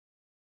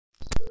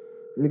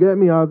You get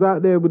me? I was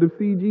out there with the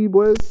CG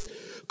boys.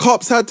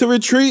 Cops had to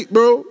retreat,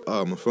 bro.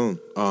 My phone.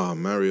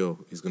 Mario,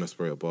 he's gonna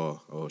spray a bar.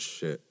 Oh,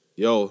 shit.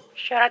 Yo.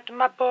 Shout out to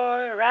my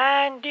boy,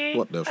 Randy.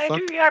 What the fuck? I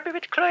do yarby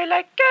with Chloe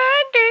like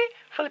candy.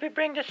 Philippi,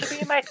 bring this to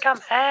me, might come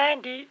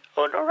handy.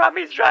 Oh no,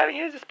 Rami's driving,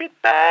 he's a speed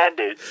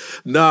bandit.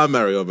 Nah,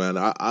 Mario, man.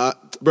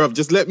 Bruv,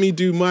 just let me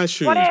do my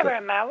shoes.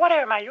 Whatever, man.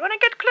 You wanna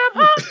get club,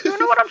 huh? You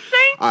know what I'm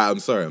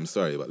saying? I'm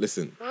sorry, but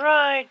listen.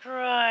 Right.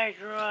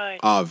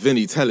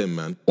 Vinny, tell him,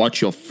 man.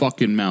 Watch your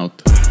fucking mouth.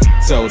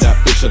 Tell that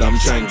bitch that I'm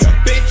Chang.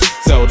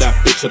 Bitch. Tell that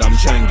bitch that I'm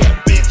Chang.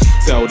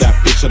 Bitch. Tell that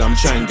bitch that I'm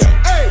Chang.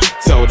 Hey.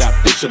 Tell that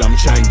bitch that I'm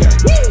Chang.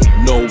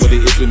 Know what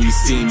it is when you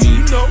see me.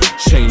 You know.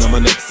 Chain on my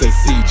neck says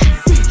CG.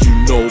 You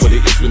know what it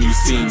is when you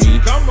see me.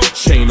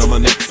 Chain on my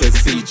neck says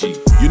CG.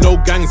 You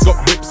know gangs got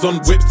whips on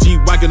whips.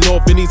 G-Wagon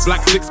or Vinny's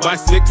black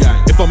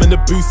 6x6. If I'm in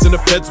the booth and the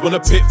feds wanna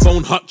pit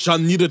phone hutch, I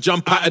need to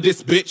jump out of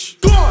this bitch.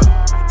 Go on.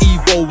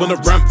 Evo on a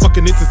ramp,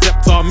 fucking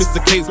interceptor.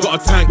 Mr. K's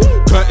got a tank.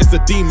 Curtis a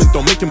demon,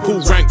 don't make him pull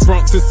rank.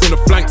 Francis on the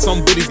flank,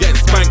 somebody's getting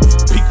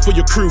spanked. Peek for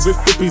your crew with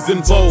flippies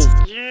involved.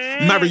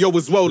 Mario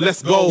as well,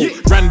 let's go.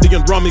 Randy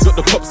and Rami got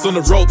the cops on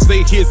the ropes.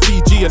 They hear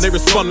CG and they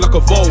respond like a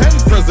vote.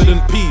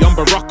 President P, I'm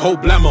Barack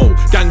Obama.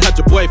 Gang had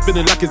your boy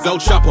feeling like his El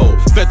Chapo.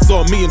 Feds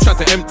saw me and tried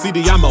to empty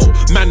the ammo.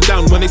 Man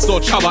down when they saw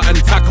Chaba and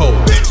Taco.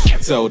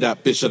 Tell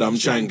that bitch that I'm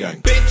Chang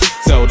gang.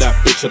 Tell that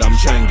bitch that I'm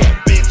Chang gang.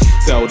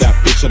 Tell that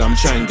bitch that I'm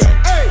Chang gang.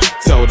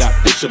 Tell that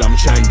bitch that I'm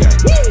Chang gang.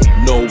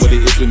 Know what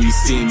it is when you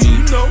see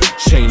me.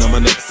 Chain on my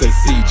neck says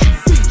CG.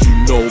 You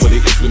know what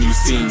it is when you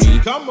see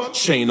me.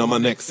 Chain on my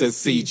neck says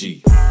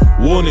CG.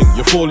 Warning,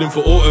 you're falling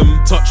for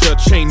autumn. Touch your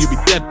chain, you'll be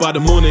dead by the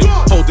morning.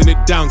 Holding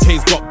it down,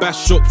 K's got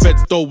bash shook.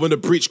 Feds though when the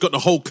breach got the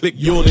whole clique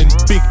yawning.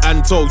 Big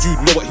Anto, you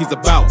know what he's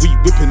about. We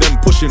whipping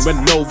and pushing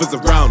when Nova's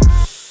around.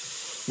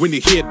 When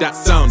you hear that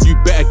sound, you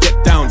better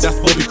get down, that's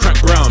Bobby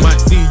Crack Brown. Might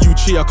see you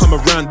cheer, come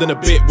around in a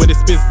bit with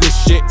this business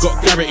shit.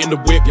 Got Garrett in the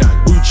whip,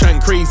 Wu-Chang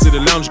crazy,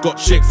 the lounge got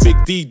chicks. Big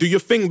D, do your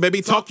thing,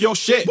 baby, talk your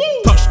shit.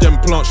 Touch them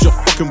plants, you're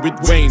fucking with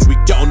Wayne. We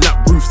get on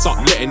that roof,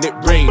 start letting it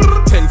rain.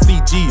 10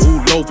 CG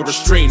all over a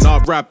strain.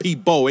 R.I.P.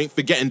 Bo, ain't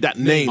forgetting that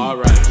name.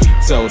 Alright,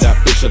 tell that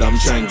bitch that I'm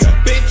Chang gang.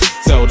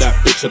 Tell that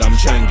bitch that I'm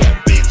Chang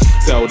gang.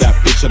 Tell that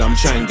bitch that I'm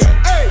Chang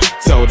gang.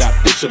 Tell that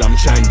bitch that I'm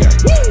Chang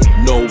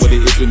gang. Know what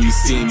it is when you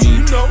see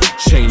me.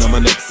 Chain on my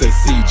neck says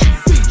CG.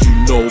 You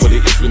know what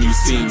it is when you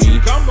see me.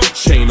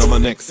 Chain on my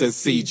neck says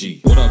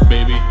CG. What up,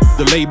 baby?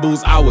 The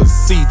label's ours.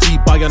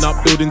 CG buying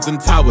up buildings and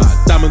towers.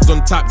 Diamonds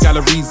on tap,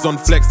 galleries on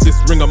flex. This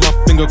ring on my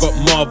finger got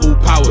Marvel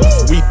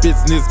powers. We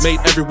business made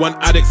everyone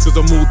addicts, cause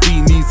I'm all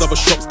Dini's, other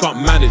shops can't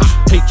manage.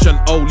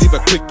 H&O, leave a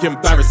click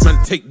embarrassed.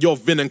 Man, take your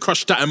vin and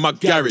crush that in my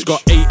garage.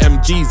 Got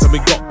AMGs and we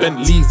got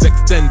Bentleys.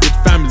 Extended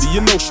family,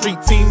 you know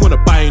street team. Wanna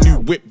buy a new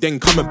whip, then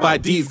come and buy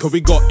these. Cause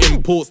we got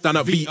imports down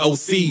at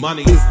VOC.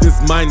 Money,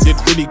 business minded,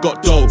 really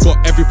got dough.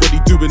 Got everybody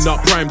doing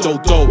up prime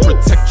dodo.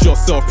 Protect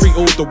yourself,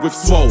 pre-order with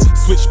swole.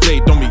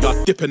 Switchblade on me,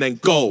 I dip and then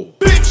go.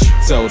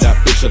 Bitch! Tell that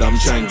bitch that I'm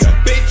Chang gang.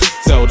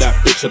 Bitch! Tell that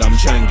bitch that I'm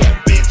Chang gang.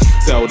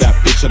 Bitch! Tell that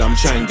bitch that I'm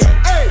Chang gang.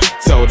 Hey.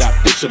 Tell that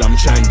bitch that I'm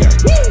Chang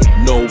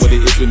gang. Know what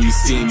it is when you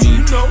see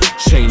me.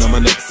 Chain on my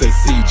neck says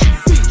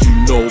CG.